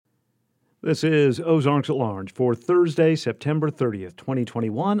This is Ozarks at Large for Thursday, September 30th,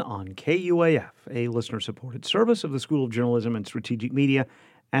 2021 on KUAF, a listener-supported service of the School of Journalism and Strategic Media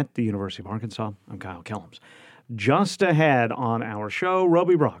at the University of Arkansas. I'm Kyle Kellums. Just ahead on our show,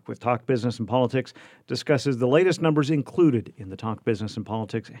 Roby Brock with Talk Business and Politics discusses the latest numbers included in the Talk Business and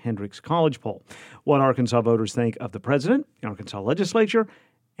Politics-Hendrix College Poll, what Arkansas voters think of the president, the Arkansas legislature,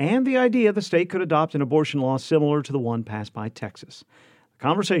 and the idea the state could adopt an abortion law similar to the one passed by Texas.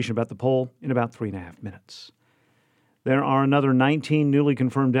 Conversation about the poll in about 3.5 minutes. There are another 19 newly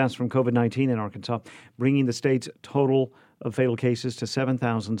confirmed deaths from COVID-19 in Arkansas, bringing the state's total of fatal cases to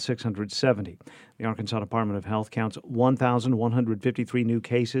 7,670. The Arkansas Department of Health counts 1,153 new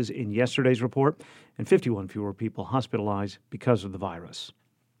cases in yesterday's report and 51 fewer people hospitalized because of the virus.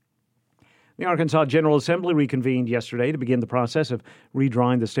 The Arkansas General Assembly reconvened yesterday to begin the process of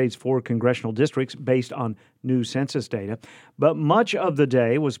redrawing the state's 4 congressional districts based on new census data. But much of the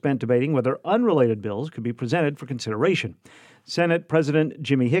day was spent debating whether unrelated bills could be presented for consideration. Senate President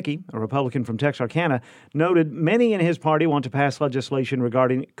Jimmy Hickey, a Republican from Texarkana, noted many in his party want to pass legislation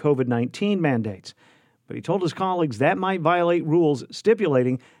regarding COVID-19 mandates. But he told his colleagues that might violate rules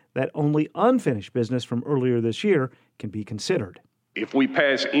stipulating that only unfinished business from earlier this year can be considered. If we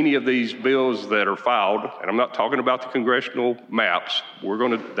pass any of these bills that are filed, and I'm not talking about the congressional maps,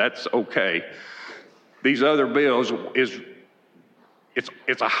 that's okay. These other bills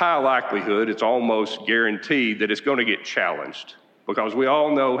it's a high likelihood, it's almost guaranteed that it's going to get challenged because we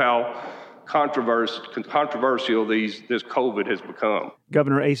all know how controversial this COVID has become.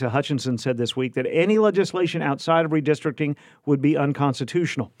 Governor Asa Hutchinson said this week that any legislation outside of redistricting would be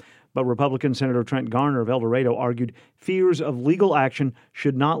unconstitutional. But Republican Senator Trent Garner of El Dorado argued fears of legal action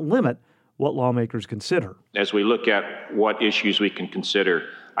should not limit what lawmakers consider. As we look at what issues we can consider,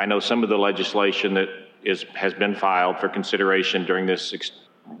 I know some of the legislation that has been filed for consideration during this,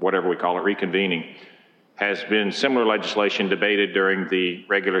 whatever we call it, reconvening, has been similar legislation debated during the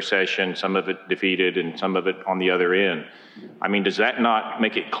regular session, some of it defeated and some of it on the other end. I mean, does that not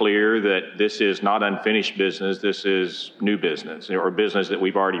make it clear that this is not unfinished business, this is new business or business that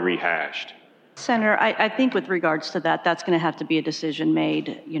we've already rehashed? Senator, I think with regards to that, that's going to have to be a decision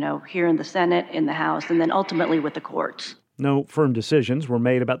made, here in the Senate, in the House, and then ultimately with the courts. No firm decisions were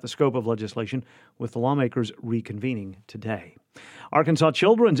made about the scope of legislation, with the lawmakers reconvening today. Arkansas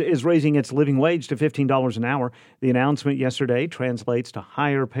Children's is raising its living wage to $15 an hour. The announcement yesterday translates to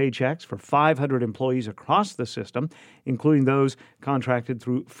higher paychecks for 500 employees across the system, including those contracted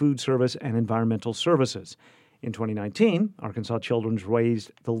through food service and environmental services. In 2019, Arkansas Children's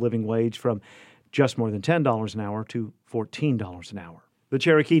raised the living wage from just more than $10 an hour to $14 an hour. The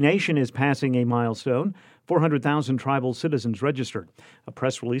Cherokee Nation is passing a milestone. 400,000 tribal citizens registered. A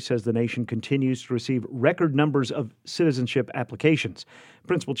press release says the nation continues to receive record numbers of citizenship applications.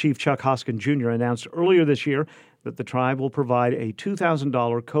 Principal Chief Chuck Hoskin Jr. announced earlier this year that the tribe will provide a $2,000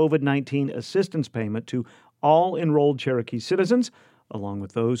 COVID-19 assistance payment to all enrolled Cherokee citizens, along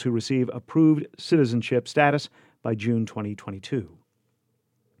with those who receive approved citizenship status by June 2022.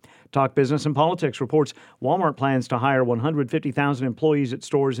 Talk Business and Politics reports Walmart plans to hire 150,000 employees at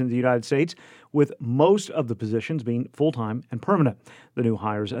stores in the United States, with most of the positions being full-time and permanent. The new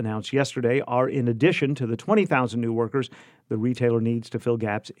hires announced yesterday are in addition to the 20,000 new workers the retailer needs to fill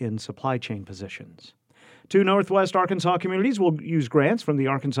gaps in supply chain positions. 2 Northwest Arkansas communities will use grants from the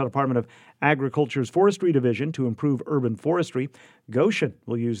Arkansas Department of Agriculture's Forestry Division to improve urban forestry. Goshen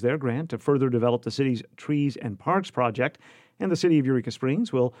will use their grant to further develop the city's Trees and Parks project, and the city of Eureka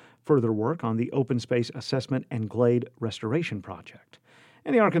Springs will further work on the Open Space Assessment and Glade Restoration project.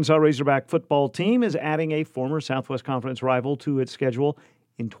 And the Arkansas Razorback football team is adding a former Southwest Conference rival to its schedule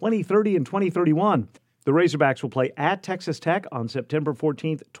in 2030 and 2031. The Razorbacks will play at Texas Tech on September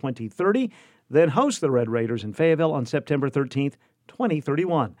 14th, 2030, then host the Red Raiders in Fayetteville on September 13th,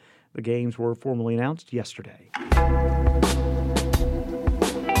 2031. The games were formally announced yesterday.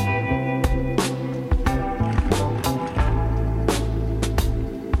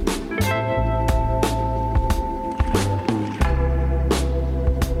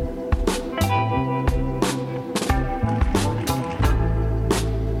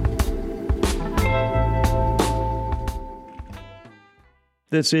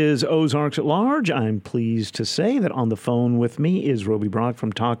 This is Ozarks at Large. I'm pleased to say that on the phone with me is Roby Brock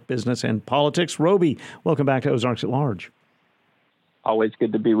from Talk Business and Politics. Roby, welcome back to Ozarks at Large. Always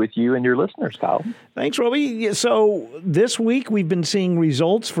good to be with you and your listeners, Kyle. Thanks, Roby. So this week we've been seeing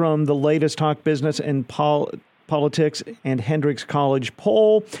results from the latest Talk Business and Politics and Hendrix College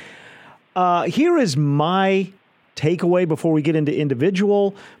Poll. Here is my takeaway before we get into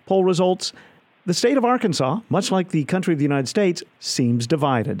individual poll results. The state of Arkansas, much like the country of the United States, seems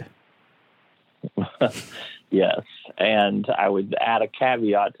divided. Yes. And I would add a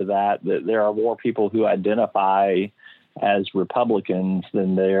caveat to that there are more people who identify as Republicans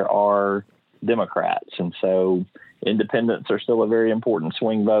than there are Democrats. And so independents are still a very important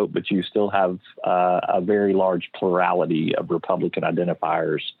swing vote, but you still have a very large plurality of Republican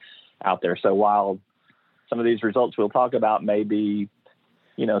identifiers out there. So while some of these results we'll talk about may be,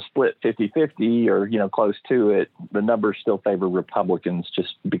 split 50-50 or, close to it, the numbers still favor Republicans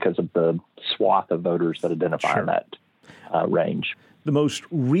just because of the swath of voters that identify in that range. The most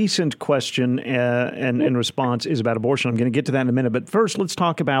recent question and response is about abortion. I'm going to get to that in a minute. But first, let's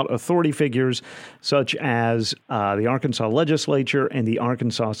talk about authority figures such as the Arkansas legislature and the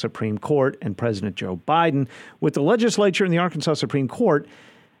Arkansas Supreme Court and President Joe Biden. With the legislature and the Arkansas Supreme Court,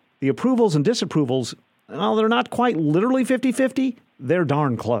 the approvals and disapprovals, well, they're not quite literally 50-50. They're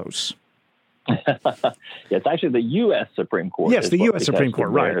darn close. It's actually the U.S. Supreme Court. Yes, the U.S. Supreme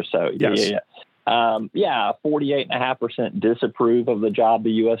Court, right. So, yes. 48.5% disapprove of the job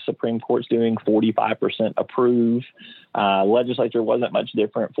the U.S. Supreme Court's doing, 45% approve. Legislature wasn't much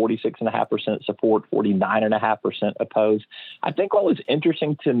different, 46.5% support, 49.5% oppose. I think what was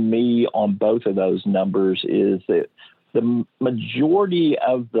interesting to me on both of those numbers is that the majority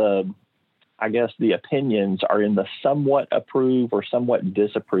of the opinions are in the somewhat approve or somewhat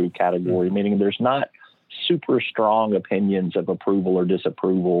disapprove category, meaning there's not super strong opinions of approval or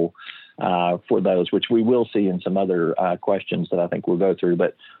disapproval for those, which we will see in some other questions that I think we'll go through.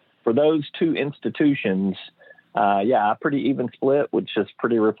 But for those two institutions, a pretty even split, which is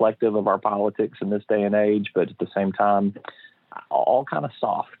pretty reflective of our politics in this day and age. But at the same time, all kind of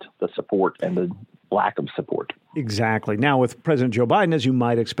soft, the support and the lack of support. Exactly. Now, with President Joe Biden, as you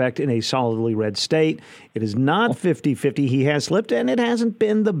might expect, in a solidly red state, it is not 50-50. He has slipped, and it hasn't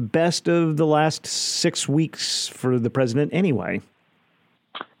been the best of the last 6 weeks for the president anyway.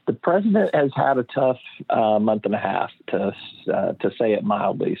 The president has had a tough month and a half, to say it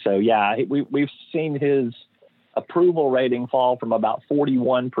mildly. So, we've seen his approval rating fall from about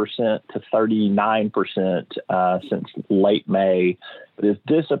 41% to 39% since late May. But his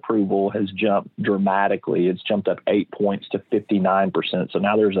disapproval has jumped dramatically. It's jumped up 8 points to 59%. So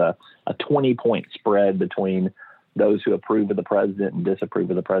now there's a 20-point spread between those who approve of the president and disapprove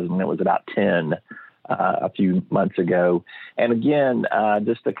of the president. It was about 10 a few months ago. And again,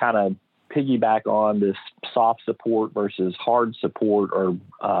 just to kind of piggyback on this soft support versus hard support, or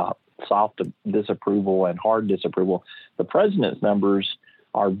soft disapproval and hard disapproval, the president's numbers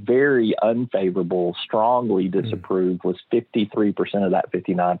are very unfavorable. Strongly disapproved was 53% of that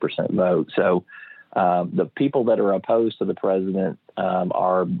 59% vote. So the people that are opposed to the president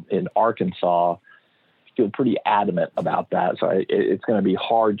are in Arkansas feel pretty adamant about that. So it's going to be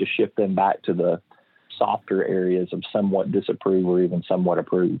hard to shift them back to the softer areas of somewhat disapprove or even somewhat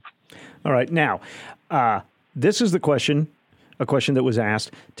approve. All right. Now, this is a question that was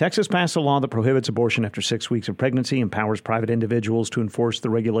asked. Texas passed a law that prohibits abortion after 6 weeks of pregnancy, empowers private individuals to enforce the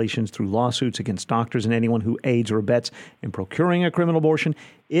regulations through lawsuits against doctors and anyone who aids or abets in procuring a criminal abortion.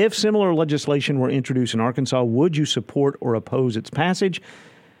 If similar legislation were introduced in Arkansas, would you support or oppose its passage?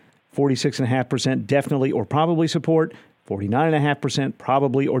 46.5% definitely or probably support, 49.5%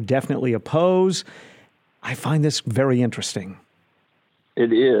 probably or definitely oppose. I find this very interesting.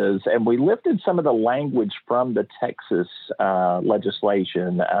 It is. And we lifted some of the language from the Texas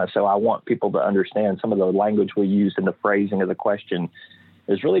legislation. So I want people to understand some of the language we used in the phrasing of the question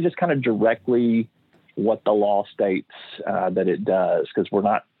is really just kind of directly what the law states that it does, because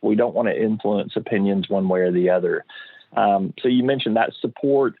we don't want to influence opinions one way or the other. So you mentioned that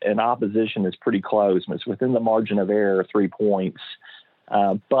support and opposition is pretty close. It's within the margin of error, 3 points.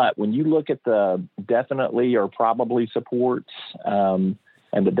 But when you look at the definitely or probably supports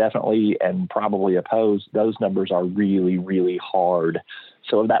and the definitely and probably opposed, those numbers are really, really hard.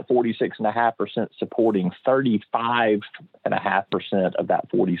 So of that 46.5% supporting, 35.5% of that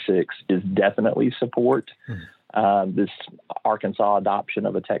 46 is definitely support this Arkansas adoption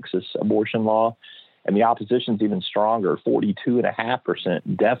of a Texas abortion law. And the opposition is even stronger,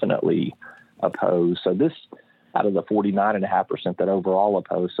 42.5% definitely opposed. So this, out of the 49.5% that overall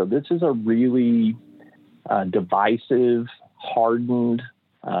oppose. So this is a really divisive, hardened,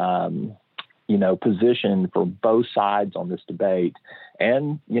 position for both sides on this debate.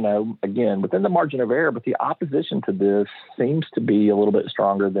 And, again, within the margin of error, but the opposition to this seems to be a little bit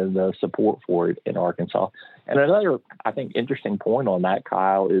stronger than the support for it in Arkansas. And another, I think, interesting point on that,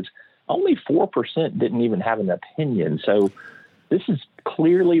 Kyle, is only 4% didn't even have an opinion. So this is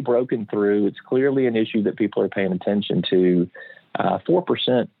clearly broken through. It's clearly an issue that people are paying attention to.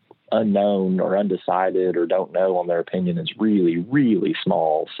 4% unknown or undecided or don't know on their opinion is really, really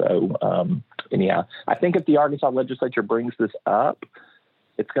small. So, anyhow, I think if the Arkansas legislature brings this up,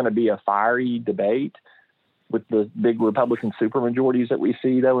 it's going to be a fiery debate. With the big Republican supermajorities that we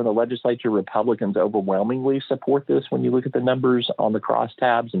see, though, in the legislature, Republicans overwhelmingly support this when you look at the numbers on the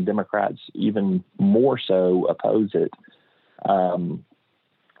crosstabs, and Democrats even more so oppose it. And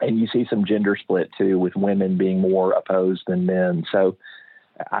you see some gender split, too, with women being more opposed than men. So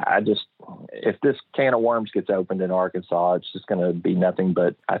I just, if this can of worms gets opened in Arkansas, it's just going to be nothing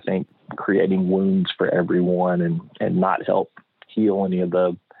but, I think, creating wounds for everyone and not help heal any of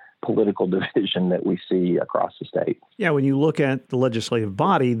the political division that we see across the state. Yeah, when you look at the legislative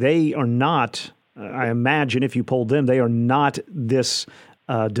body, they are not, I imagine if you polled them, they are not this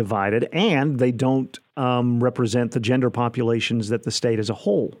divided, and they don't represent the gender populations that the state as a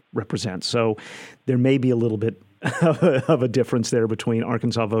whole represents. So there may be a little bit of a difference there between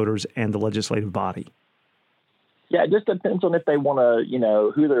Arkansas voters and the legislative body. Yeah, it just depends on if they want to,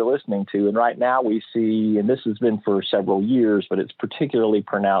 who they're listening to. And right now we see, and this has been for several years, but it's particularly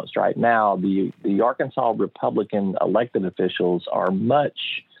pronounced right now, the Arkansas Republican elected officials are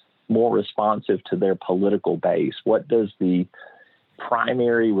much more responsive to their political base. What does the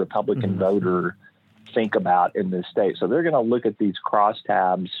primary Republican voter think about in this state? So they're going to look at these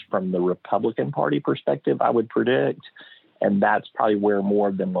crosstabs from the Republican Party perspective, I would predict. And that's probably where more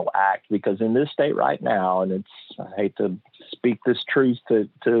of them will act, because in this state right now, and I hate to speak this truth to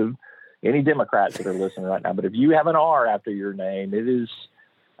any Democrats that are listening right now, but if you have an R after your name, it's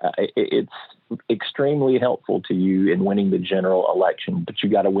extremely helpful to you in winning the general election. But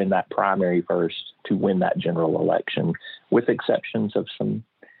you got to win that primary first to win that general election, with exceptions of some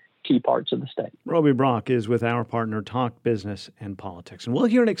key parts of the state. Roby Brock is with our partner, Talk Business and Politics. And we'll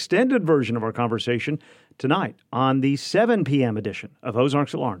hear an extended version of our conversation tonight on the 7 p.m. edition of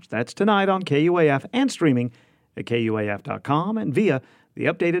Ozarks at Large. That's tonight on KUAF and streaming at KUAF.com and via the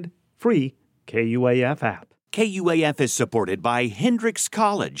updated free KUAF app. KUAF is supported by Hendrix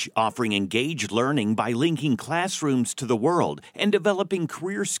College, offering engaged learning by linking classrooms to the world and developing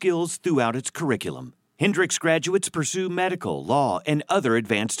career skills throughout its curriculum. Hendrix graduates pursue medical, law, and other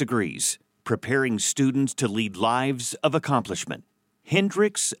advanced degrees, preparing students to lead lives of accomplishment.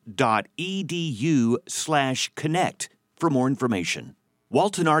 Hendrix.edu/connect for more information.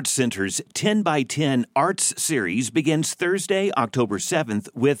 Walton Arts Center's 10 by 10 Arts Series begins Thursday, October 7th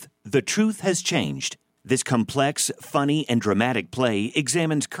with The Truth Has Changed. This complex, funny, and dramatic play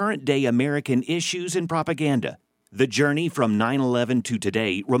examines current-day American issues and propaganda. The journey from 9/11 to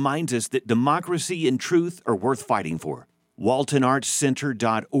today reminds us that democracy and truth are worth fighting for.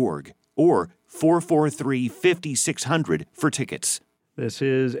 WaltonArtsCenter.org or 443-5600 for tickets. This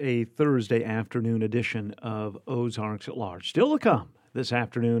is a Thursday afternoon edition of Ozarks at Large. Still to come this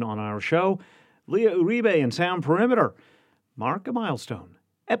afternoon on our show, Leah Uribe and Sound Perimeter mark a milestone,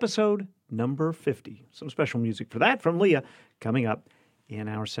 episode number 50. Some special music for that from Leah coming up in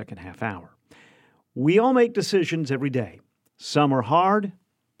our second half hour. We all make decisions every day. Some are hard,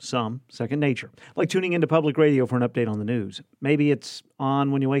 some second nature. Like tuning into public radio for an update on the news. Maybe it's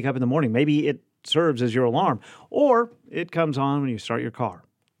on when you wake up in the morning. Maybe it serves as your alarm. Or it comes on when you start your car.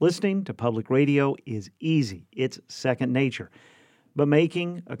 Listening to public radio is easy. It's second nature. But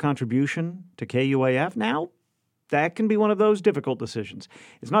making a contribution to KUAF now, that can be one of those difficult decisions.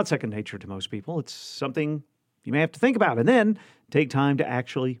 It's not second nature to most people. It's something you may have to think about and then take time to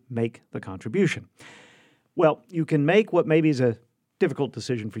actually make the contribution. Well, you can make what maybe is a difficult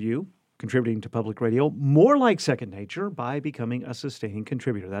decision for you, contributing to public radio, more like second nature by becoming a sustaining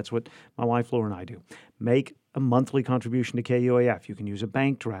contributor. That's what my wife Laura and I do. Make a monthly contribution to KUAF. You can use a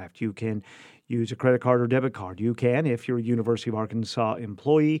bank draft. You can use a credit card or debit card. You can, if you're a University of Arkansas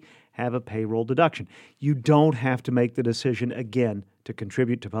employee, have a payroll deduction. You don't have to make the decision again to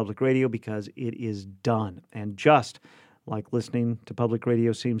contribute to public radio because it is done. And just like listening to public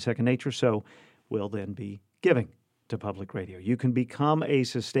radio seems second nature, so will then be giving to public radio. You can become a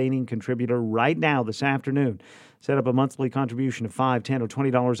sustaining contributor right now this afternoon. Set up a monthly contribution of $5, $10, or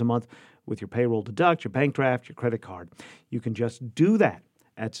 $20 a month with your payroll deduct, your bank draft, your credit card. You can just do that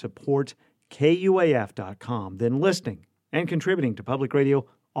at supportkuaf.com. Then listening and contributing to public radio,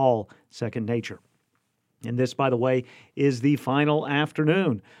 all second nature. And this, by the way, is the final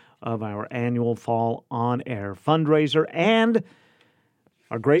afternoon of our annual Fall On Air fundraiser. And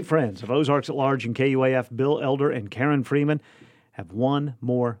our great friends of Ozarks at Large and KUAF, Bill Elder and Karen Freeman, have one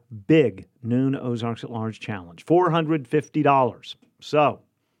more big noon Ozarks at Large challenge, $450. So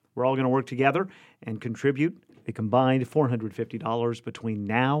we're all going to work together and contribute a combined $450 between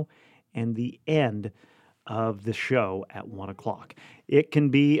now and the end of the show at 1 o'clock. It can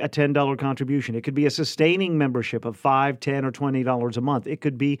be a $10 contribution. It could be a sustaining membership of $5, $10, or $20 a month. It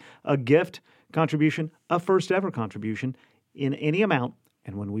could be a gift contribution, a first-ever contribution in any amount.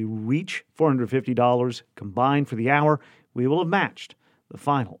 And when we reach $450 combined for the hour, we will have matched the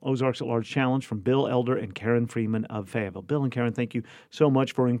final Ozarks at Large Challenge from Bill Elder and Karen Freeman of Fayetteville. Bill and Karen, thank you so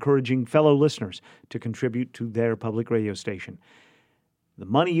much for encouraging fellow listeners to contribute to their public radio station. The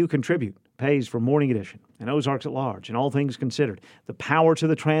money you contribute pays for Morning Edition and Ozarks at Large and All Things Considered, the power to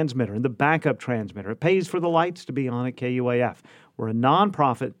the transmitter and the backup transmitter. It pays for the lights to be on at KUAF. We're a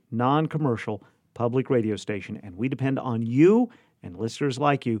nonprofit, non-commercial public radio station, and we depend on you and listeners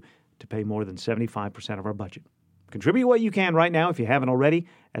like you to pay more than 75% of our budget. Contribute what you can right now if you haven't already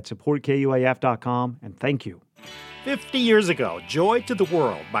at supportkuaf.com, and thank you. 50 years ago, Joy to the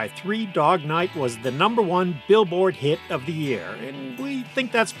World by Three Dog Night was the #1 Billboard hit of the year, and we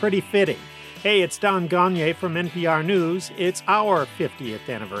think that's pretty fitting. Hey, it's Don Gagné from NPR News. It's our 50th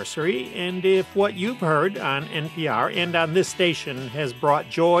anniversary, and if what you've heard on NPR and on this station has brought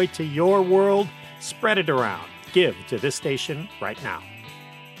joy to your world, spread it around. Give to this station right now.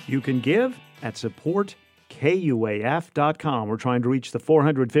 You can give at supportkuaf.com. We're trying to reach the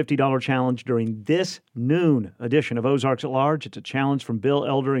 $450 challenge during this noon edition of Ozarks at Large. It's a challenge from Bill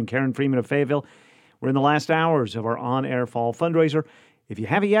Elder and Karen Freeman of Fayetteville. We're in the last hours of our on-air fall fundraiser. If you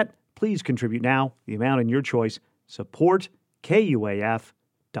haven't yet, please contribute now. The amount in your choice,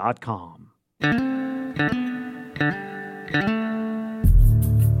 supportkuaf.com.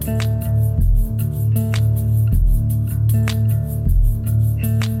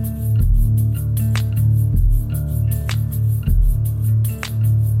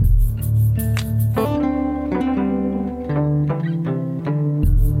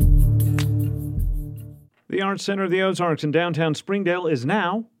 The Arts Center of the Ozarks in downtown Springdale is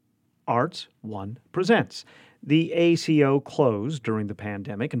now Arts One Presents. The ACO closed during the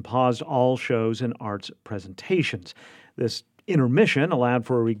pandemic and paused all shows and arts presentations. This intermission allowed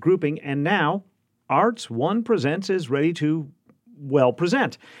for a regrouping, and now Arts One Presents is ready to,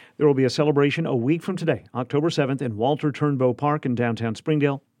 present. There will be a celebration a week from today, October 7th, in Walter Turnbow Park in downtown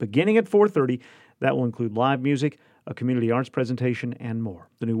Springdale, beginning at 4:30. That will include live music, a community arts presentation, and more.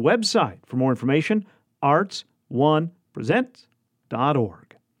 The new website for more information,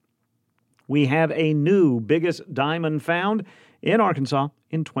 arts1presents.org. We have a new biggest diamond found in Arkansas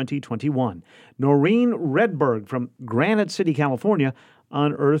in 2021. Noreen Redberg from Granite City, California,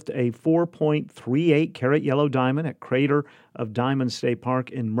 unearthed a 4.38 carat yellow diamond at Crater of Diamonds State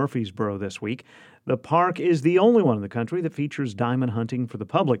Park in Murfreesboro this week. The park is the only one in the country that features diamond hunting for the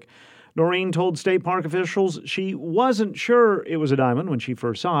public. Noreen told state park officials she wasn't sure it was a diamond when she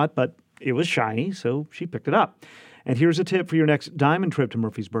first saw it, but it was shiny, so she picked it up. And here's a tip for your next diamond trip to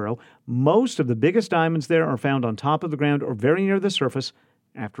Murfreesboro. Most of the biggest diamonds there are found on top of the ground or very near the surface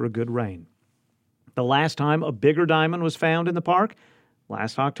after a good rain. The last time a bigger diamond was found in the park?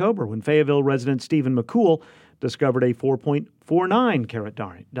 Last October, when Fayetteville resident Stephen McCool discovered a 4.49 carat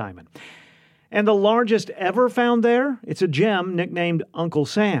diamond. And the largest ever found there? It's a gem nicknamed Uncle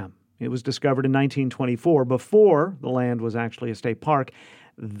Sam. It was discovered in 1924, before the land was actually a state park.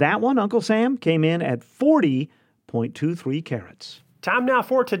 That one, Uncle Sam, came in at 40.23 carats. Time now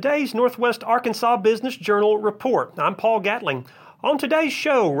for today's Northwest Arkansas Business Journal report. I'm Paul Gatling. On today's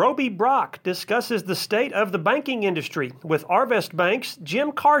show, Roby Brock discusses the state of the banking industry with Arvest Bank's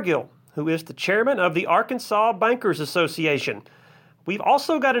Jim Cargill, who is the chairman of the Arkansas Bankers Association. We've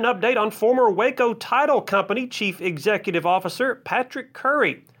also got an update on former Waco Title Company Chief Executive Officer Patrick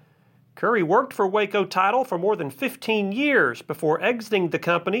Curry. Curry worked for Waco Title for more than 15 years before exiting the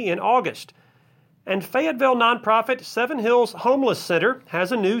company in August. And Fayetteville nonprofit Seven Hills Homeless Center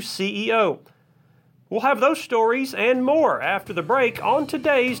has a new CEO. We'll have those stories and more after the break on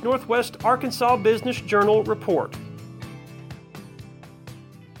today's Northwest Arkansas Business Journal report.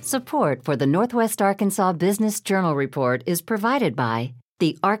 Support for the Northwest Arkansas Business Journal report is provided by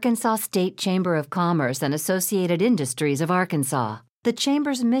the Arkansas State Chamber of Commerce and Associated Industries of Arkansas. The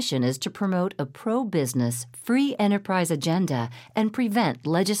Chamber's mission is to promote a pro-business, free enterprise agenda and prevent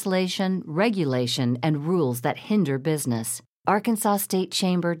legislation, regulation, and rules that hinder business.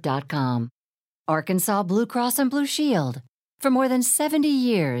 ArkansasStateChamber.com. Arkansas Blue Cross and Blue Shield. For more than 70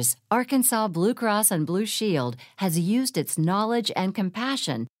 years, Arkansas Blue Cross and Blue Shield has used its knowledge and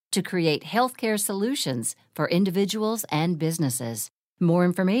compassion to create healthcare solutions for individuals and businesses. More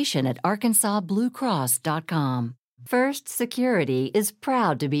information at ArkansasBlueCross.com. First Security is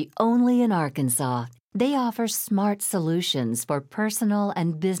proud to be only in Arkansas. They offer smart solutions for personal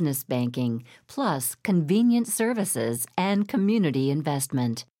and business banking, plus convenient services and community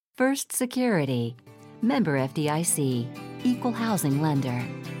investment. First Security. Member FDIC, Equal Housing Lender.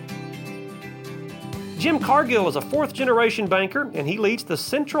 Jim Cargill is a fourth-generation banker, and he leads the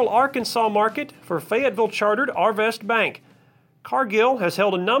Central Arkansas market for Fayetteville-chartered Arvest Bank. Cargill has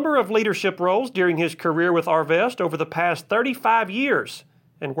held a number of leadership roles during his career with Arvest over the past 35 years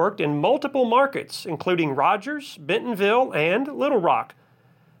and worked in multiple markets, including Rogers, Bentonville, and Little Rock.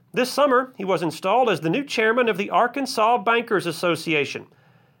 This summer, he was installed as the new chairman of the Arkansas Bankers Association,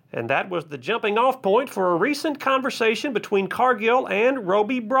 and that was the jumping-off point for a recent conversation between Cargill and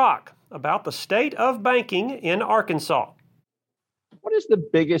Roby Brock about the state of banking in Arkansas. What is the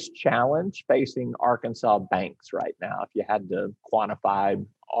biggest challenge facing Arkansas banks right now? If you had to quantify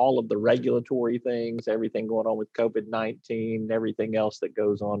all of the regulatory things, everything going on with COVID-19, everything else that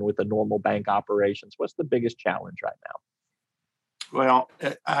goes on with the normal bank operations, what's the biggest challenge right now? Well,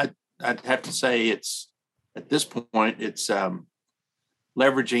 I'd have to say it's, at this point, it's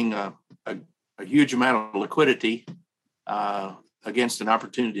leveraging a huge amount of liquidity against an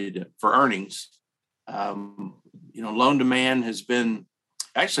opportunity for earnings. Loan demand has been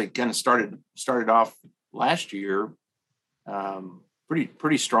actually kind of started off last year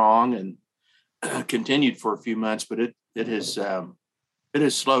pretty strong and continued for a few months, but it has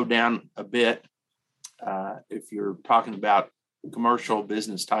slowed down a bit. If you're talking about commercial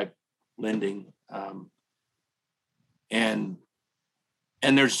business type lending,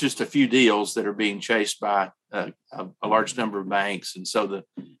 and there's just a few deals that are being chased by a large number of banks, and so the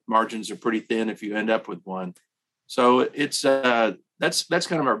margins are pretty thin if you end up with one. So it's that's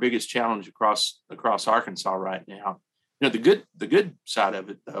kind of our biggest challenge across Arkansas right now. The good side of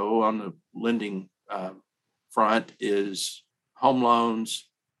it, though, on the lending front is home loans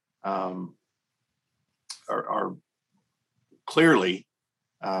are clearly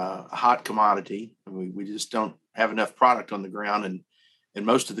a hot commodity. We just don't have enough product on the ground, and in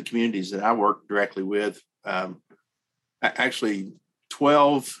most of the communities that I work directly with, actually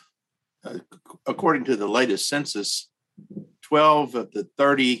 12, according to the latest census, 12 of the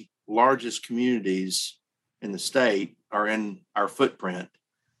 30 largest communities in the state are in our footprint,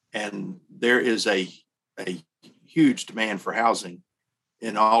 and there is a huge demand for housing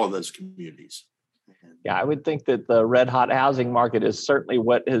in all of those communities. Yeah, I would think that the red hot housing market is certainly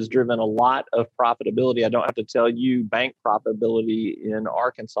what has driven a lot of profitability. I don't have to tell you, bank profitability in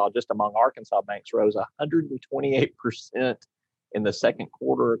Arkansas, just among Arkansas banks, rose 128% in the second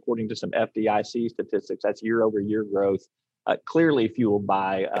quarter, according to some FDIC statistics. That's year over year growth, clearly fueled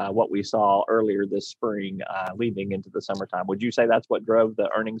by what we saw earlier this spring leading into the summertime. Would you say that's what drove the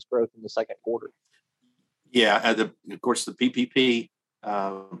earnings growth in the second quarter? Yeah, of course, the PPP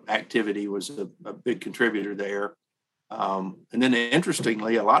activity was a big contributor there. And then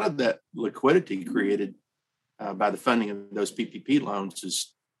interestingly, a lot of that liquidity created by the funding of those PPP loans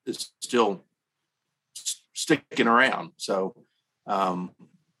is still sticking around. So,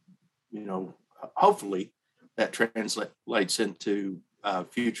 hopefully that translates into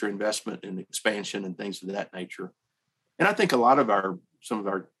future investment and expansion and things of that nature. And I think a lot of some of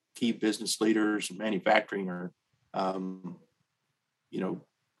our key business leaders and manufacturing are,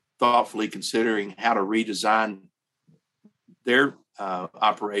 thoughtfully considering how to redesign their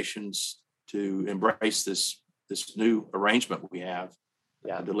operations to embrace this new arrangement we have,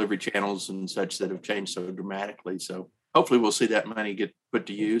 delivery channels and such that have changed so dramatically. So hopefully we'll see that money get put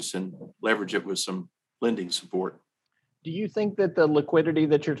to use and leverage it with some lending support. Do you think that the liquidity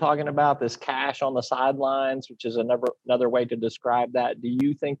that you're talking about, this cash on the sidelines, which is another way to describe that, do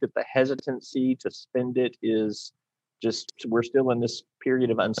you think that the hesitancy to spend it is just, we're still in this period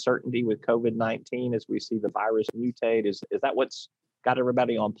of uncertainty with COVID-19 as we see the virus mutate? Is that what's got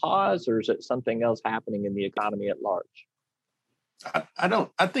everybody on pause, or is it something else happening in the economy at large?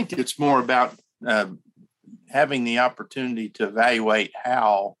 I think it's more about having the opportunity to evaluate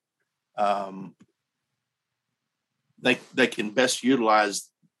how they can best utilize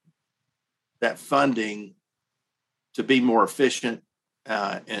that funding to be more efficient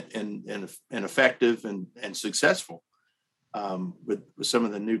and effective and successful. With some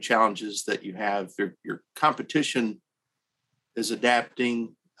of the new challenges that you have, your competition is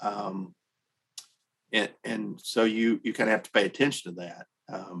adapting, and so you kind of have to pay attention to that.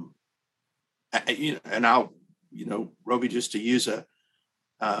 And I'll, Roby, just to use a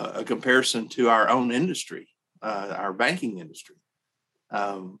comparison to our own industry, our banking industry.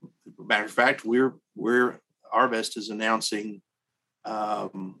 Matter of fact, Arvest is announcing a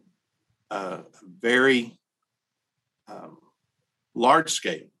very large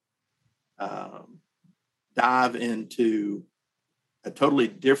scale dive into a totally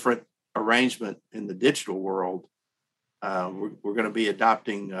different arrangement in the digital world. We're going to be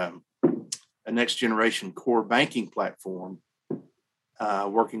adopting a next generation core banking platform,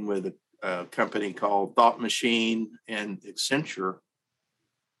 working with a company called Thought Machine and Accenture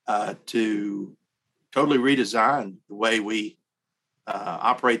to totally redesign the way we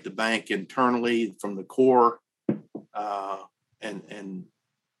operate the bank internally from the core and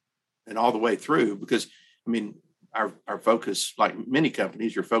all the way through. Because, I mean, our focus, like many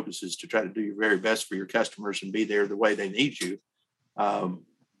companies, your focus is to try to do your very best for your customers and be there the way they need you.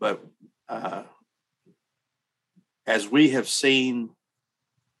 But as we have seen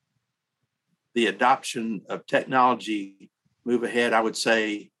the adoption of technology move ahead, I would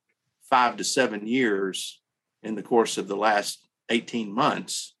say 5 to 7 years in the course of the last 18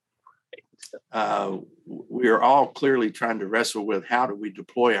 months, we are all clearly trying to wrestle with how do we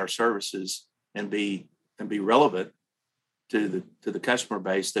deploy our services and be relevant to the customer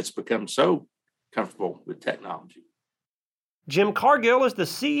base that's become so comfortable with technology. Jim Cargill is the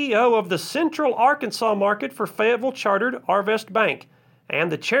CEO of the Central Arkansas market for Fayetteville Chartered Arvest Bank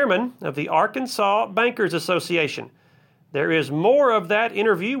and the chairman of the Arkansas Bankers Association. There is more of that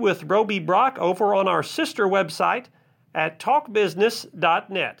interview with Roby Brock over on our sister website at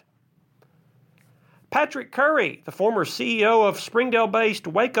talkbusiness.net. Patrick Curry, the former CEO of Springdale-based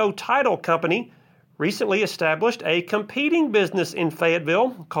Waco Title Company, recently established a competing business in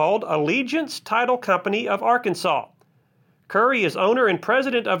Fayetteville called Allegiance Title Company of Arkansas. Curry is owner and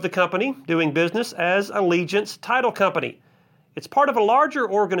president of the company, doing business as Allegiance Title Company. It's part of a larger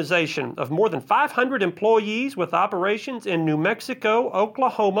organization of more than 500 employees with operations in New Mexico,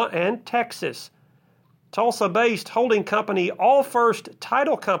 Oklahoma, and Texas. Tulsa-based holding company All First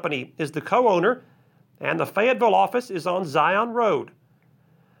Title Company is the co-owner, and the Fayetteville office is on Zion Road.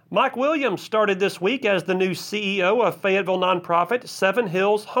 Mike Williams started this week as the new CEO of Fayetteville nonprofit Seven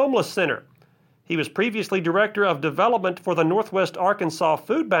Hills Homeless Center. He was previously Director of Development for the Northwest Arkansas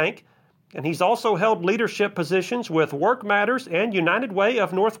Food Bank, and he's also held leadership positions with Work Matters and United Way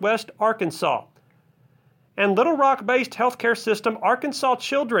of Northwest Arkansas. And Little Rock-based healthcare system Arkansas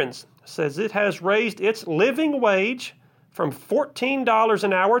Children's says it has raised its living wage from $14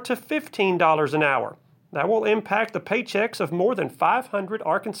 an hour to $15 an hour. That will impact the paychecks of more than 500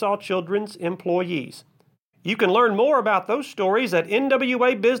 Arkansas Children's employees. You can learn more about those stories at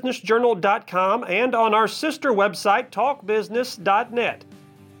nwabusinessjournal.com and on our sister website, talkbusiness.net,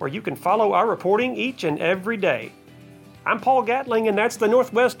 where you can follow our reporting each and every day. I'm Paul Gatling, and that's the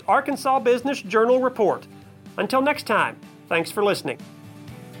Northwest Arkansas Business Journal Report. Until next time, thanks for listening.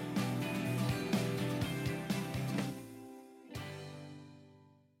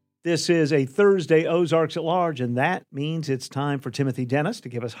 This is a Thursday Ozarks at Large, and that means it's time for Timothy Dennis to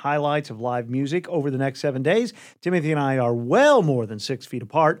give us highlights of live music over the next 7 days. Timothy and I are well more than 6 feet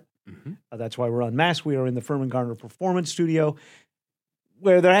apart. That's why we're unmasked. We are in the Furman Garner Performance Studio,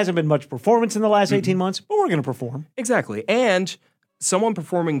 where there hasn't been much performance in the last 18 months, but we're going to perform. Exactly. And someone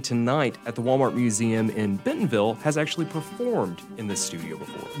performing tonight at the Walmart Museum in Bentonville has actually performed in this studio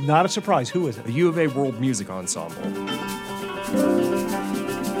before. Not a surprise. Who is it? The U of A World Music Ensemble.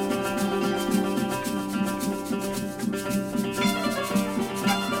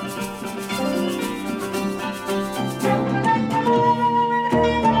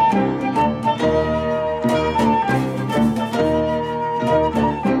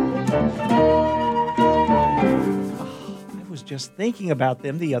 Just thinking about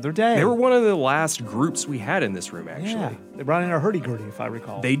them the other day. They were one of the last groups we had in this room, actually. Yeah, they brought in our hurdy-gurdy, if I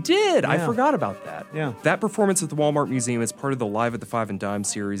recall. They did. Yeah. I forgot about that. Yeah. That performance at the Walmart Museum is part of the Live at the Five and Dime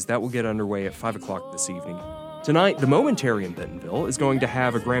series. That will get underway at 5 o'clock this evening. Tonight, the Momentary in Bentonville is going to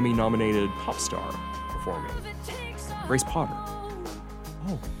have a Grammy-nominated pop star performing. Grace Potter.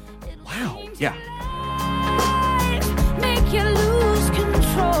 Oh, wow. Yeah. Make you lose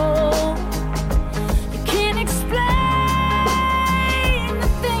control. You can't explain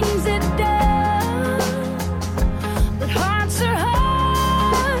things it does, but hearts are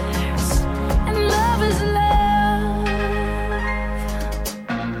hearts and love is love.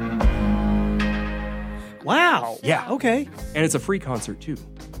 Wow. Yeah. Okay. And it's a free concert, too.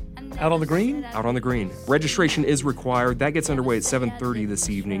 Out on the green? Out on the green. Registration is required. That gets underway at 7:30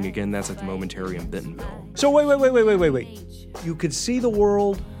 this evening. Again, that's at the Momentary in Bentonville. So wait. You could see the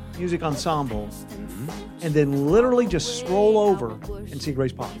World Music Ensemble and then literally just stroll over and see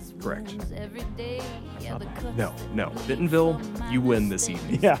Grace Potter. Correct. No. Bentonville, you win this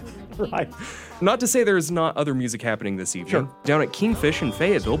evening. Yeah, right. Not to say there's not other music happening this evening. Sure. Down at Kingfish in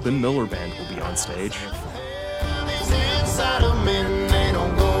Fayetteville, Ben Miller Band will be on stage.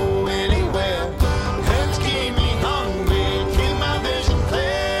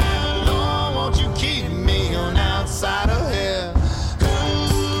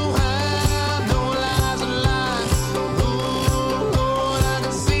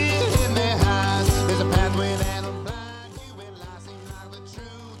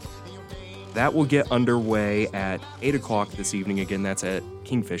 That will get underway at 8 o'clock this evening. Again, that's at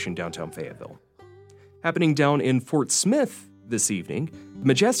Kingfish in downtown Fayetteville. Happening down in Fort Smith this evening,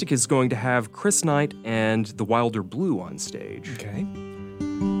 Majestic is going to have Chris Knight and the Wilder Blue on stage. Okay.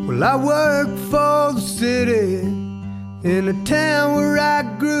 Well, I work for the city in a town where I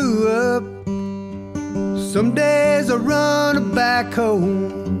grew up. Some days I run a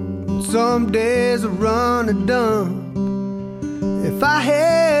backhoe, some days I run a dump. If I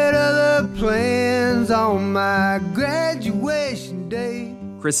had other plans on my graduation day.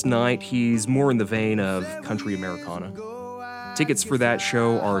 Chris Knight, he's more in the vein of country Americana. Tickets for that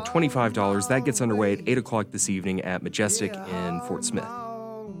show are $25. That gets underway at 8 o'clock this evening at Majestic in Fort Smith.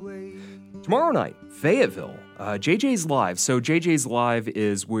 Tomorrow night, Fayetteville, JJ's Live. So JJ's Live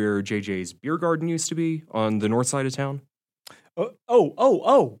is where JJ's Beer Garden used to be on the north side of town.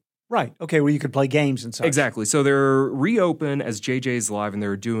 Right. Okay, where you could play games and such. Exactly. So they're reopened as JJ's Live, and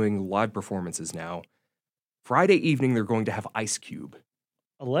they're doing live performances now. Friday evening, they're going to have Ice Cube.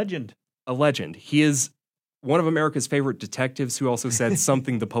 A legend. He is one of America's favorite detectives who also said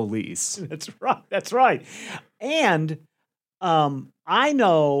something the police. That's right. And I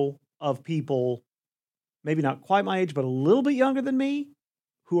know of people, maybe not quite my age, but a little bit younger than me,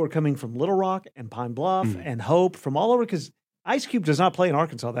 who are coming from Little Rock and Pine Bluff and Hope, from all over, because Ice Cube does not play in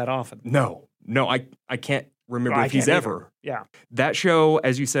Arkansas that often. No, I can't remember if he's ever. Yeah. That show,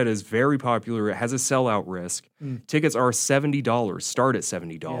 as you said, is very popular. It has a sellout risk. Tickets are $70, start at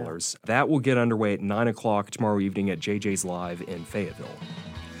 $70. Yeah. That will get underway at 9 o'clock tomorrow evening at JJ's Live in Fayetteville.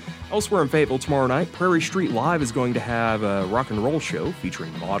 Elsewhere in Fayetteville tomorrow night, Prairie Street Live is going to have a rock and roll show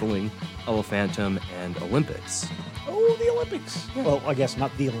featuring modeling, Elephantum, and Olympics. Oh, the Olympics. Yeah. Well, I guess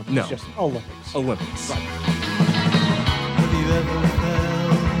not the Olympics, no. Just Olympics. Olympics. Right. Have you ever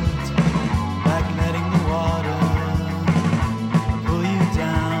felt like letting the water pull you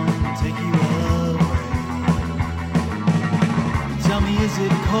down, take you away? Tell me, is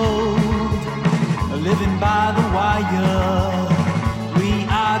it cold, living by the wire? We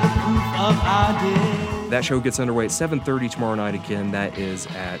are the proof of our day. That show gets underway at 7:30 tomorrow night. Again, that is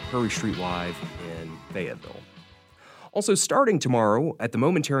at Prairie Street Live in Fayetteville. Also starting tomorrow at the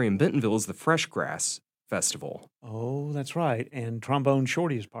Momentary in Bentonville is the Fresh Grass Festival. Oh, that's right. And Trombone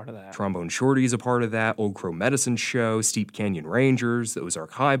Shorty is part of that. Trombone Shorty is a part of that. Old Crow Medicine Show, Steep Canyon Rangers, the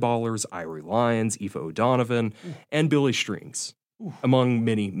Ozark Highballers, Ivory Lions, Aoife O'Donovan, and Billy Strings, among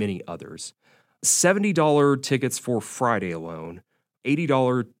many, many others. $70 tickets for Friday alone,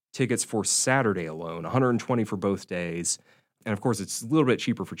 $80 tickets for Saturday alone, $120 for both days. And of course, it's a little bit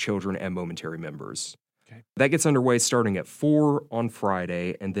cheaper for children and Momentary members. Okay. That gets underway starting at 4 on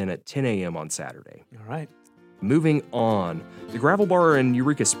Friday and then at 10 a.m. on Saturday. All right. Moving on, the Gravel Bar in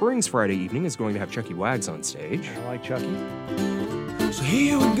Eureka Springs Friday evening is going to have Chucky Wags on stage. I like Chucky. So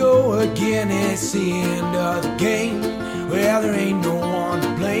here we go again, it's the end of the game. Well, there ain't no one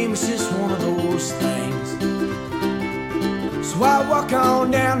to blame, it's just one of those things. So I walk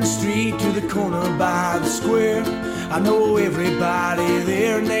on down the street to the corner by the square. I know everybody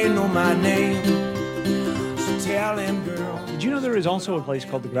there and they know my name. So tell them, girl. Did you know there is also a place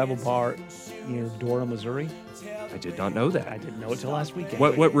called the Gravel Bar near Dora, Missouri? I did not know that. I didn't know it till last weekend.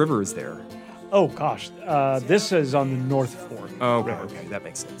 What river is there? Oh, gosh. This is on the North Fork. Oh, okay. That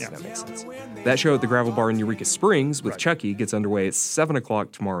makes sense. Yeah. That makes sense. That show at the Gravel Bar in Eureka Springs with Chucky gets underway at 7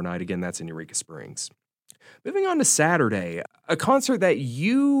 o'clock tomorrow night. Again, that's in Eureka Springs. Moving on to Saturday, a concert that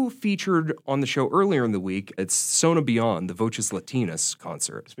you featured on the show earlier in the week. It's Sona Beyond, the Voces Latinas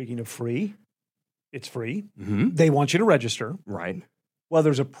concert. Speaking of free, it's free. Mm-hmm. They want you to register. Right. Well,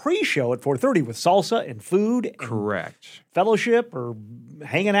 there's a pre-show at 4:30 with salsa and food. And correct. Fellowship or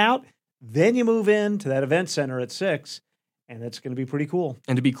hanging out. Then you move into that event center at 6, and it's going to be pretty cool.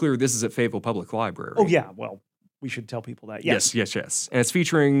 And to be clear, this is at Fayetteville Public Library. Oh, yeah. Well, we should tell people that. Yes. And it's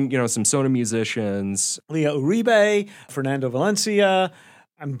featuring, some Sona musicians. Leah Uribe, Fernando Valencia.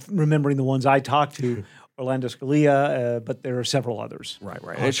 I'm remembering the ones I talked to. Orlando Scalia, but there are several others. Right.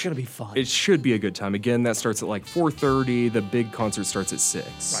 Oh, it's going to be fun. It should be a good time. Again, that starts at like 4:30. The big concert starts at 6.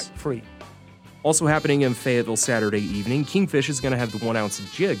 Right, free. Also happening in Fayetteville Saturday evening, Kingfish is going to have the 1 ounce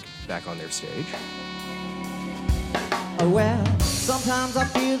jig back on their stage. Well, sometimes I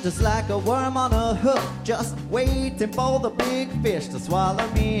feel just like a worm on a hook, just waiting for the big fish to swallow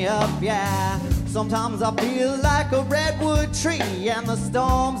me up, yeah. Sometimes I feel like a redwood tree, and the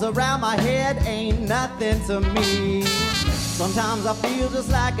storms around my head ain't nothing to me. Sometimes I feel just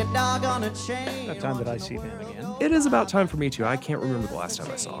like a dog on a chain. That time that I see them again. It is about time for me too. I can't remember the last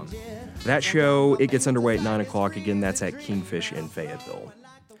time I saw him. That show, it gets underway at 9 o'clock. Again, that's at Kingfish in Fayetteville.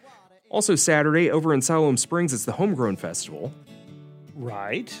 Also Saturday, over in Siloam Springs, it's the Homegrown Festival.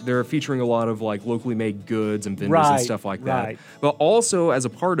 Right. They're featuring a lot of like locally made goods and vendors and stuff like that. Right. But also, as a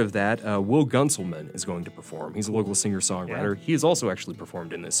part of that, Will Gunselman is going to perform. He's a local singer-songwriter. Yeah. He has also actually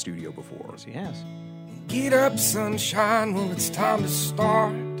performed in this studio before. Yes, he has. Get up, sunshine, well, it's time to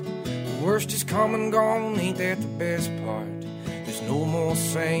start. The worst is come and gone, ain't that the best part? There's no more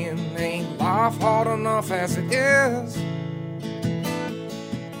saying, ain't life hard enough as it is?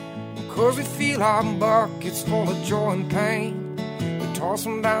 'Cause we feel our buckets full of joy and pain. We toss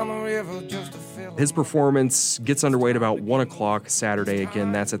them down the river just to fill. His performance gets underway at about 1 o'clock Saturday.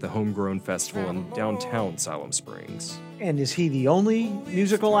 Again, that's at the Homegrown Festival in downtown Siloam Springs. And is he the only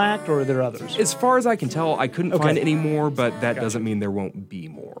musical act, or are there others? As far as I can tell, I couldn't find any more, but that doesn't mean there won't be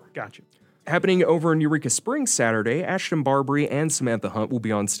more. Gotcha. Happening over in Eureka Springs Saturday, Ashton Barbary and Samantha Hunt will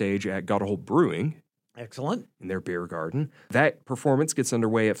be on stage at Gotta Hold Brewing. Excellent. In their beer garden. That performance gets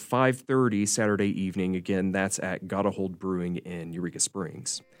underway at 5:30 Saturday evening. Again, that's at Gotta Hold Brewing in Eureka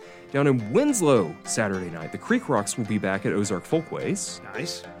Springs. Down in Winslow Saturday night, the Creek Rocks will be back at Ozark Folkways.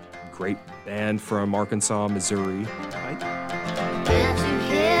 Nice. Great band from Arkansas, Missouri. Right. Can't you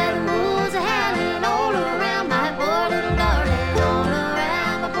hear the wolves are howling all around my poor little darling? All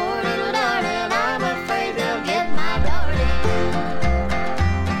around my poor little darling. I'm afraid they'll get my darling.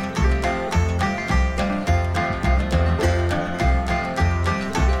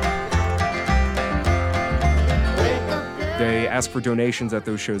 They ask for donations at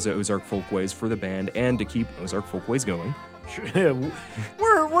those shows at Ozark Folkways for the band and to keep Ozark Folkways going.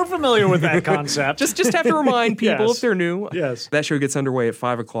 We're familiar with that concept. just have to remind people Yes. if they're new. Yes. That show gets underway at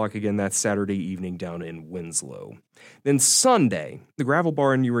 5 o'clock. Again, that's Saturday evening down in Winslow. Then Sunday, the Gravel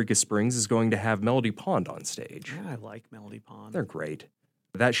Bar in Eureka Springs is going to have Melody Pond on stage. Yeah, I like Melody Pond. They're great.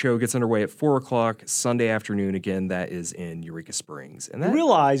 That show gets underway at 4 o'clock Sunday afternoon. Again, that is in Eureka Springs. And that,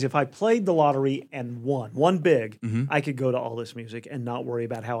 realize if I played the lottery and won big, I could go to all this music and not worry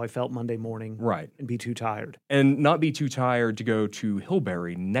about how I felt Monday morning. Right. And be too tired. And not be too tired to go to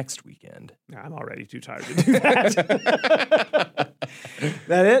Hillberry next weekend. I'm already too tired to do that.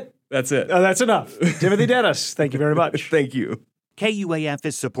 That it? That's it. Oh, that's enough. Timothy Dennis, thank you very much. Thank you. KUAF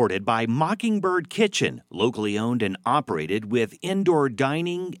is supported by Mockingbird Kitchen, locally owned and operated with indoor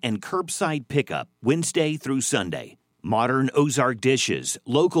dining and curbside pickup Wednesday through Sunday. Modern Ozark dishes,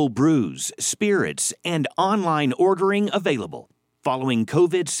 local brews, spirits, and online ordering available. Following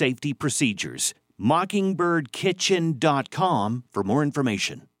COVID safety procedures. Mockingbirdkitchen.com for more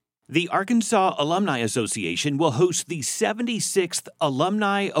information. The Arkansas Alumni Association will host the 76th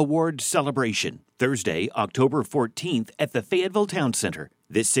Alumni Awards Celebration Thursday, October 14th at the Fayetteville Town Center.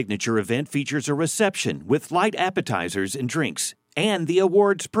 This signature event features a reception with light appetizers and drinks and the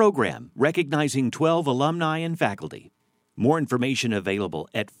awards program recognizing 12 alumni and faculty. More information available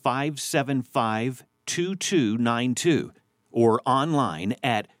at 575-2292 or online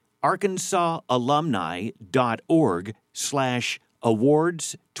at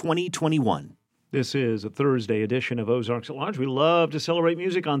arkansasalumni.org/awards 2021. This is a Thursday edition of Ozarks at Large. We love to celebrate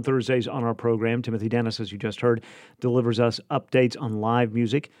music on Thursdays on our program. Timothy Dennis, as you just heard, delivers us updates on live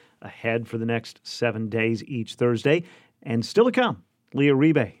music ahead for the next 7 days each Thursday. And still to come, Leah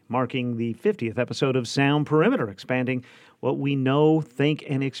Rebe marking the 50th episode of Sound Perimeter, expanding what we know, think,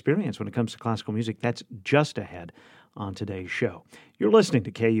 and experience when it comes to classical music. That's just ahead on today's show. You're listening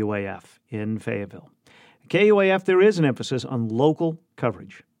to KUAF in Fayetteville. At KUAF, there is an emphasis on local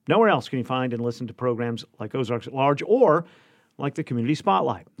coverage. Nowhere else can you find and listen to programs like Ozarks at Large or like the Community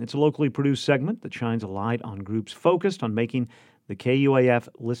Spotlight. It's a locally produced segment that shines a light on groups focused on making the KUAF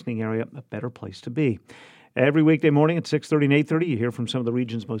listening area a better place to be. Every weekday morning at 6:30 and 8:30, you hear from some of the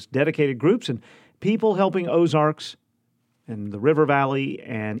region's most dedicated groups and people helping Ozarks and the River Valley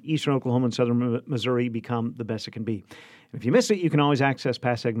and eastern Oklahoma and southern Missouri become the best it can be. And if you miss it, you can always access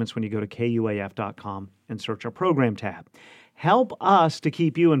past segments when you go to KUAF.com and search our program tab. Help us to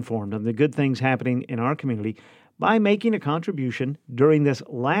keep you informed on the good things happening in our community by making a contribution during this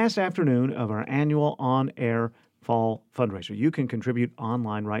last afternoon of our annual on-air fall fundraiser. You can contribute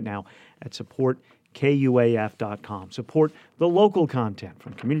online right now at supportkuaf.com. Support the local content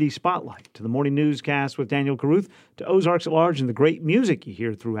from Community Spotlight to the morning newscast with Daniel Caruth to Ozarks at Large and the great music you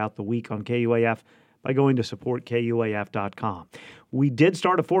hear throughout the week on KUAF by going to supportkuaf.com. We did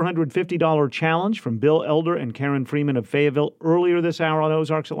start a $450 challenge from Bill Elder and Karen Freeman of Fayetteville earlier this hour on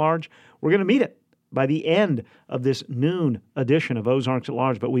Ozarks at Large. We're going to meet it by the end of this noon edition of Ozarks at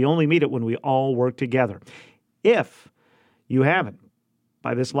Large, but we only meet it when we all work together. If you haven't,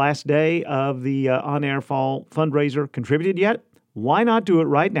 by this last day of the on-air fall fundraiser, contributed yet, why not do it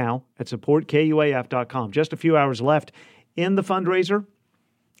right now at supportkuaf.com? Just a few hours left in the fundraiser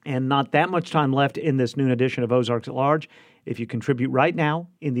and not that much time left in this noon edition of Ozarks at Large. If you contribute right now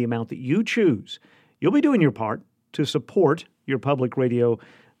in the amount that you choose, you'll be doing your part to support your public radio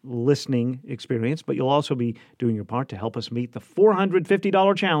listening experience, but you'll also be doing your part to help us meet the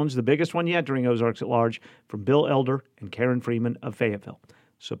 $450 challenge, the biggest one yet during Ozarks at Large, from Bill Elder and Karen Freeman of Fayetteville.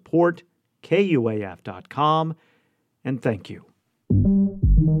 Support KUAF.com, and thank you.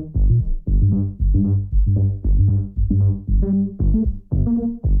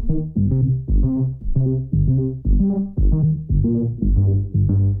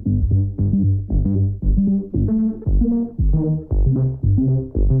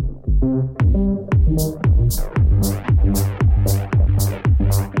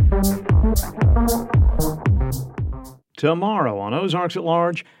 Tomorrow on Ozarks at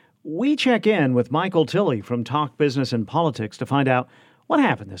Large, we check in with Michael Tilley from Talk Business and Politics to find out what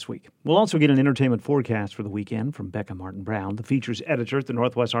happened this week. We'll also get an entertainment forecast for the weekend from Becca Martin Brown, the features editor at the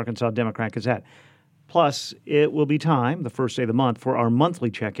Northwest Arkansas Democrat-Gazette. Plus, it will be time, the first day of the month, for our monthly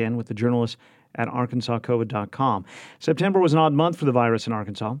check-in with the journalists at ArkansasCovid.com. September was an odd month for the virus in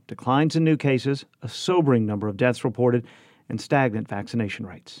Arkansas. Declines in new cases, a sobering number of deaths reported, and stagnant vaccination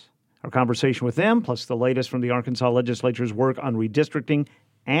rates. Our conversation with them, plus the latest from the Arkansas legislature's work on redistricting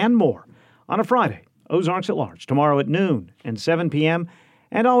and more, on a Friday, Ozarks at Large, tomorrow at noon and 7 p.m.,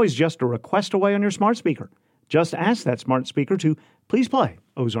 and always just a request away on your smart speaker. Just ask that smart speaker to please play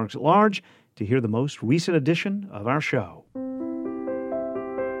Ozarks at Large to hear the most recent edition of our show.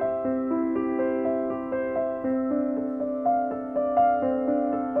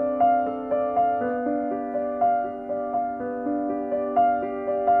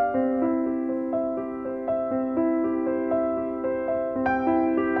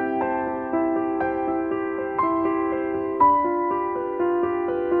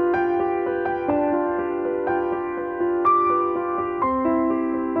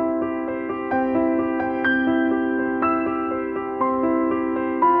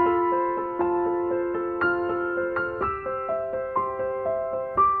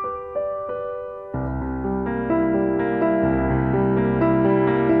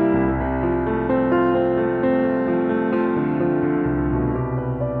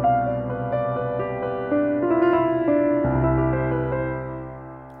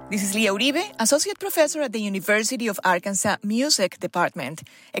 This is Leah Uribe, Associate Professor at the University of Arkansas Music Department,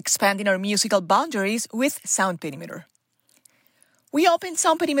 expanding our musical boundaries with Sound Perimeter. We opened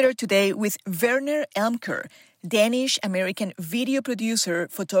Sound Perimeter today with Werner Elmker, Danish-American video producer,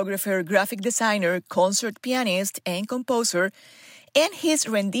 photographer, graphic designer, concert pianist, and composer, and his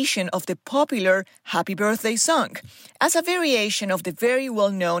rendition of the popular Happy Birthday song, as a variation of the very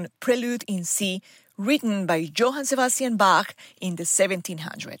well-known Prelude in C, written by Johann Sebastian Bach in the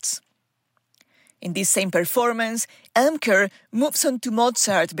 1700s. In this same performance, Elmker moves on to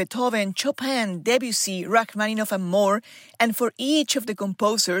Mozart, Beethoven, Chopin, Debussy, Rachmaninoff, and more, and for each of the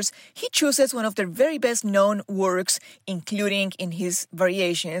composers, he chooses one of their very best-known works, including in his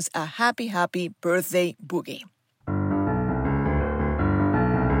variations a Happy, Happy Birthday Boogie.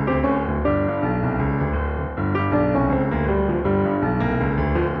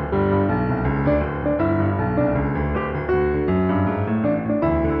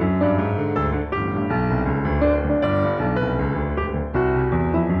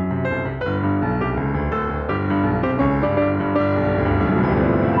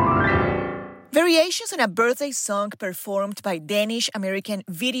 Variations on a birthday song performed by Danish-American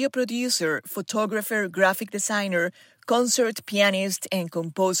video producer, photographer, graphic designer, concert pianist, and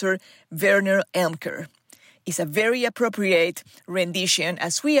composer Werner Elmker is a very appropriate rendition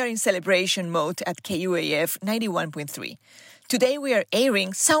as we are in celebration mode at KUAF 91.3. Today we are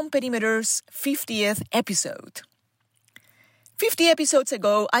airing Sound Perimeter's 50th episode. 50 episodes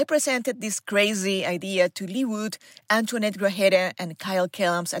ago, I presented this crazy idea to Lee Wood, Antoinette Grajeda, and Kyle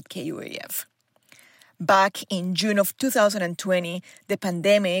Kellams at KUAF. Back in June of 2020, the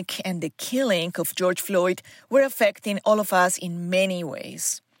pandemic and the killing of George Floyd were affecting all of us in many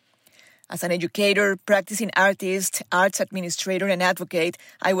ways. As an educator, practicing artist, arts administrator, and advocate,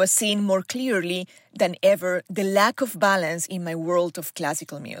 I was seeing more clearly than ever the lack of balance in my world of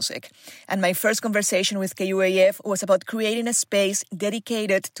classical music. And my first conversation with KUAF was about creating a space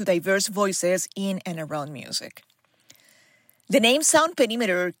dedicated to diverse voices in and around music. The name Sound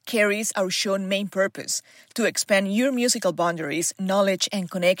Perimeter carries our show's main purpose, to expand your musical boundaries, knowledge,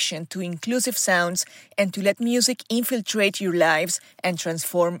 and connection to inclusive sounds, and to let music infiltrate your lives and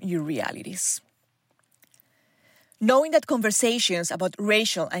transform your realities. Knowing that conversations about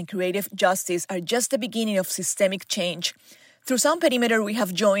racial and creative justice are just the beginning of systemic change, Through Sound Perimeter, we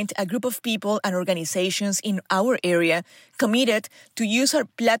have joined a group of people and organizations in our area committed to use our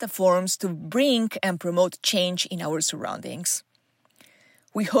platforms to bring and promote change in our surroundings.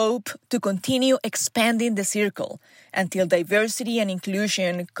 We hope to continue expanding the circle until diversity and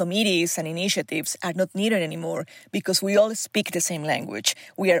inclusion committees and initiatives are not needed anymore because we all speak the same language.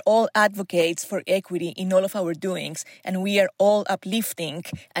 We are all advocates for equity in all of our doings, and we are all uplifting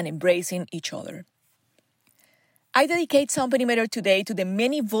and embracing each other. I dedicate Sound Perimeter today to the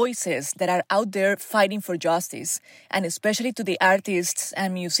many voices that are out there fighting for justice, and especially to the artists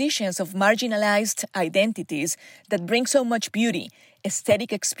and musicians of marginalized identities that bring so much beauty,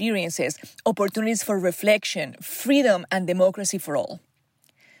 aesthetic experiences, opportunities for reflection, freedom, and democracy for all.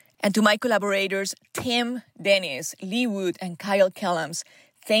 And to my collaborators, Tim, Dennis, Lee Wood, and Kyle Kellams,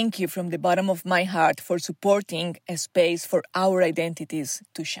 thank you from the bottom of my heart for supporting a space for our identities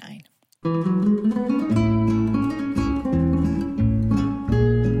to shine.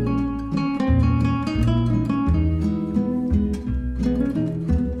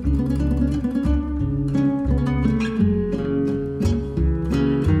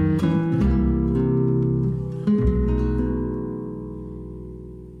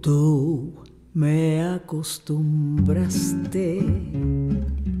 Tú me acostumbraste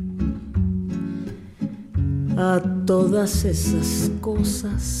a todas esas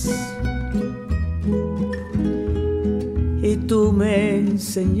cosas y tú me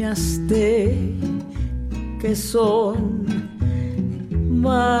enseñaste que son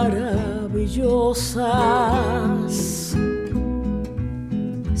maravillosas.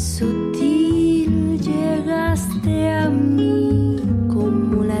 Sutil llegaste a mí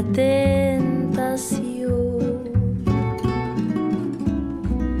como la tentación,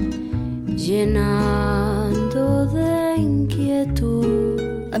 llenando de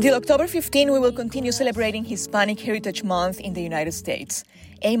inquietud. Until October 15, we will continue celebrating Hispanic Heritage Month in the United States,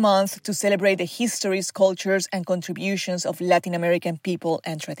 a month to celebrate the histories, cultures, and contributions of Latin American people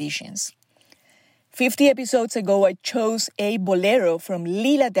and traditions. 50 episodes ago, I chose a bolero from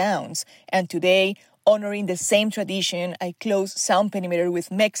Lila Downs, and today, honoring the same tradition, I close Sound Perimeter with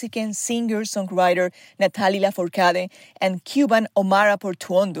Mexican singer-songwriter Natalie Lafourcade and Cuban Omara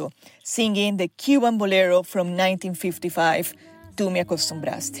Portuondo singing the Cuban bolero from 1955, Tú me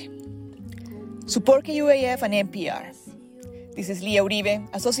acostumbraste. Support KUAF and NPR. This is Leah Uribe,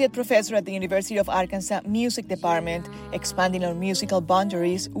 Associate Professor at the University of Arkansas Music Department, expanding our musical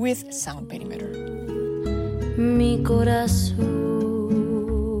boundaries with Sound Perimeter. Mi corazón,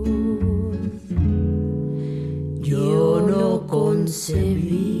 yo no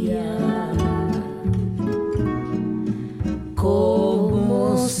concebía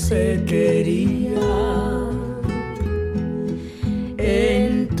cómo se quería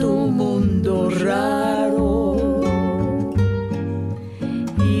en tu mundo raro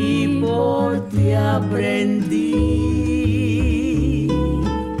y por ti aprendí.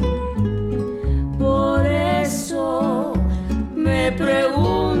 Por eso me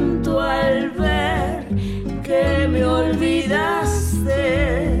pregunto al ver que me olvidaste,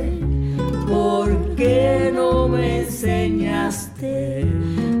 ¿por qué no me enseñaste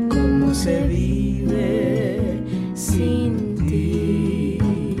cómo se vive sin ti?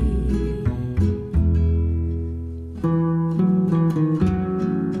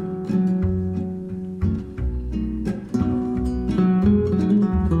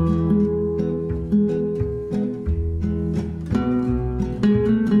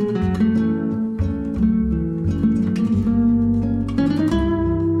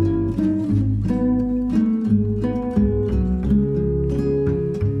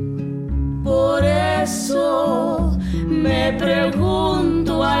 Me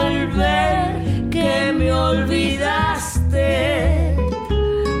pregunto al ver que me olvidaste,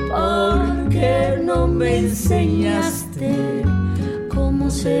 ¿por qué no me enseñaste cómo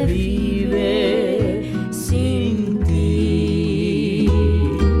se vive sin ti?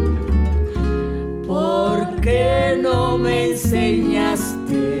 ¿Por qué no me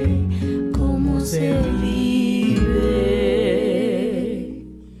enseñaste cómo se vive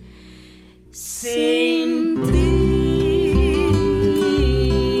sin ti?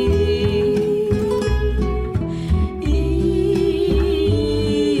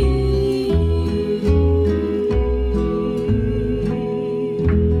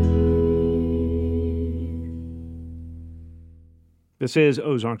 This is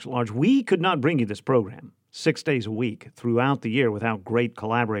Ozarks at Large. We could not bring you this program 6 days a week throughout the year without great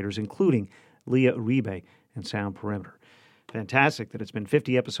collaborators, including Leah Uribe and Sound Perimeter. Fantastic that it's been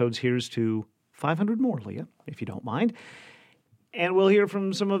 50 episodes. Here's to 500 more, Leah, if you don't mind. And we'll hear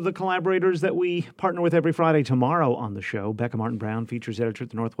from some of the collaborators that we partner with every Friday tomorrow on the show. Becca Martin-Brown, features editor at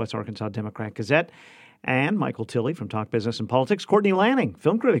the Northwest Arkansas Democrat-Gazette, and Michael Tilley from Talk Business and Politics. Courtney Lanning,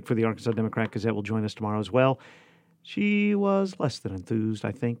 film critic for the Arkansas Democrat-Gazette, will join us tomorrow as well. She was less than enthused,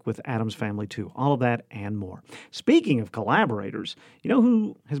 I think, with Addams Family, too. All of that and more. Speaking of collaborators, you know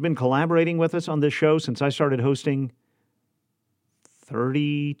who has been collaborating with us on this show since I started hosting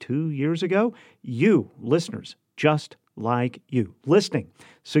 32 years ago? You, listeners, just like you. Listening,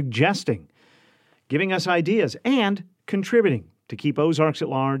 suggesting, giving us ideas, and contributing to keep Ozarks at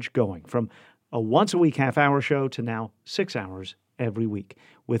Large going from a once-a-week half-hour show to now 6 hours every week.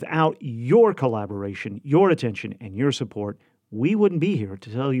 Without your collaboration, your attention, and your support, we wouldn't be here to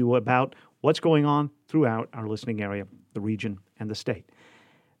tell you about what's going on throughout our listening area, the region, and the state.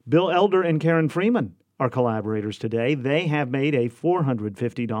 Bill Elder and Karen Freeman are collaborators today. They have made a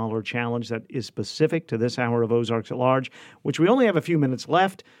 $450 challenge that is specific to this hour of Ozarks at Large, which we only have a few minutes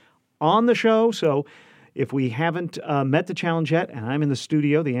left on the show. So if we haven't met the challenge yet, and I'm in the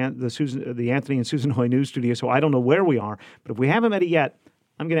studio, the Anthony and Susan Hoy News studio, so I don't know where we are, but if we haven't met it yet,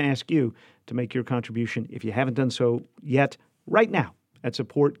 I'm going to ask you to make your contribution, if you haven't done so yet, right now at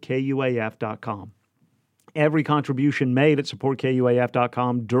supportkuaf.com. Every contribution made at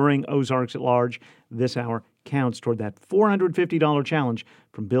supportkuaf.com during Ozarks at Large this hour counts toward that $450 challenge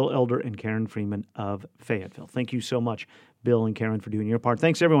from Bill Elder and Karen Freeman of Fayetteville. Thank you so much, Bill and Karen, for doing your part.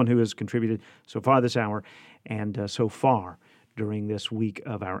 Thanks, everyone who has contributed so far this hour and so far during this week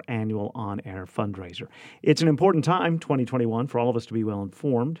of our annual on-air fundraiser. It's an important time, 2021, for all of us to be well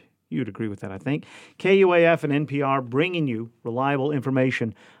informed. You'd agree with that, I think. KUAF and NPR bringing you reliable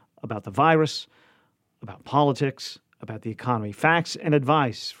information about the virus, about politics, about the economy, facts and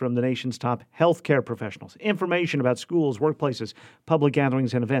advice from the nation's top healthcare professionals, information about schools, workplaces, public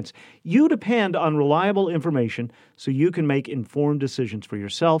gatherings, and events. You depend on reliable information so you can make informed decisions for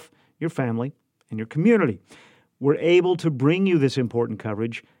yourself, your family, and your community. We're able to bring you this important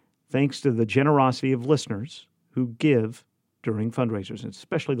coverage thanks to the generosity of listeners who give during fundraisers, and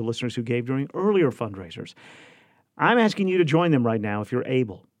especially the listeners who gave during earlier fundraisers. I'm asking you to join them right now if you're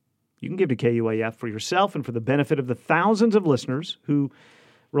able. You can give to KUAF for yourself and for the benefit of the thousands of listeners who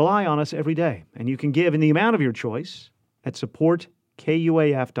rely on us every day. And you can give in the amount of your choice at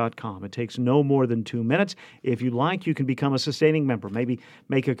supportkuaf.com. It takes no more than 2 minutes. If you like, you can become a sustaining member. Maybe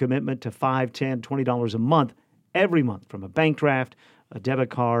make a commitment to $5, $10, $20 a month every month from a bank draft, a debit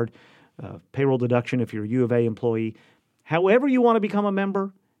card, a payroll deduction if you're a U of A employee. However you want to become a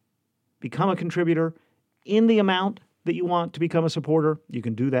member, become a contributor in the amount that you want to become a supporter, you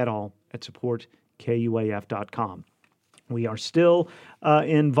can do that all at supportkuaf.com. We are still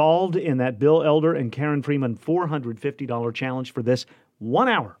involved in that Bill Elder and Karen Freeman $450 challenge for this 1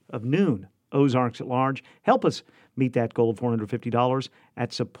 hour of noon Ozarks at Large. Help us meet that goal of $450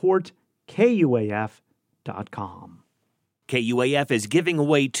 at supportkuaf.com. KUAF is giving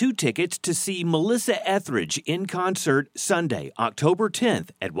away 2 tickets to see Melissa Etheridge in concert Sunday, October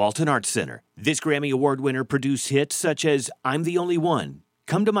 10th at Walton Arts Center. This Grammy Award winner produced hits such as I'm the Only One,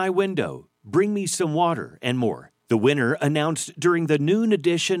 Come to My Window, Bring Me Some Water, and more. The winner announced during the noon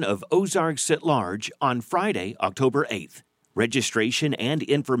edition of Ozarks at Large on Friday, October 8th. Registration and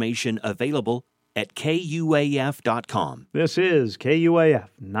information available at KUAF.com. This is KUAF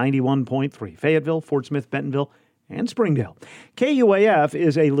 91.3, Fayetteville, Fort Smith, Bentonville, and Springdale. KUAF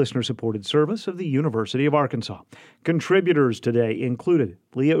is a listener-supported service of the University of Arkansas. Contributors today included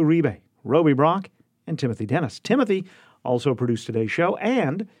Leah Uribe, Roby Brock, and Timothy Dennis. Timothy also produced today's show,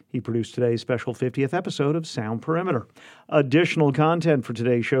 and he produced today's special 50th episode of Sound Perimeter. Additional content for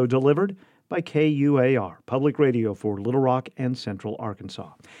today's show delivered by KUAR, Public Radio for Little Rock and Central Arkansas.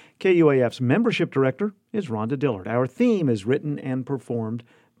 KUAF's membership director is Rhonda Dillard. Our theme is written and performed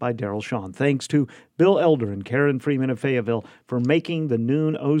by Daryl Shawn. Thanks to Bill Elder and Karen Freeman of Fayetteville for making the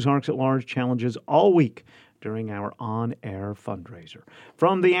noon Ozarks at Large challenges all week during our on-air fundraiser.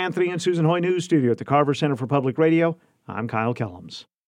 From the Anthony and Susan Hoy News Studio at the Carver Center for Public Radio, I'm Kyle Kellums.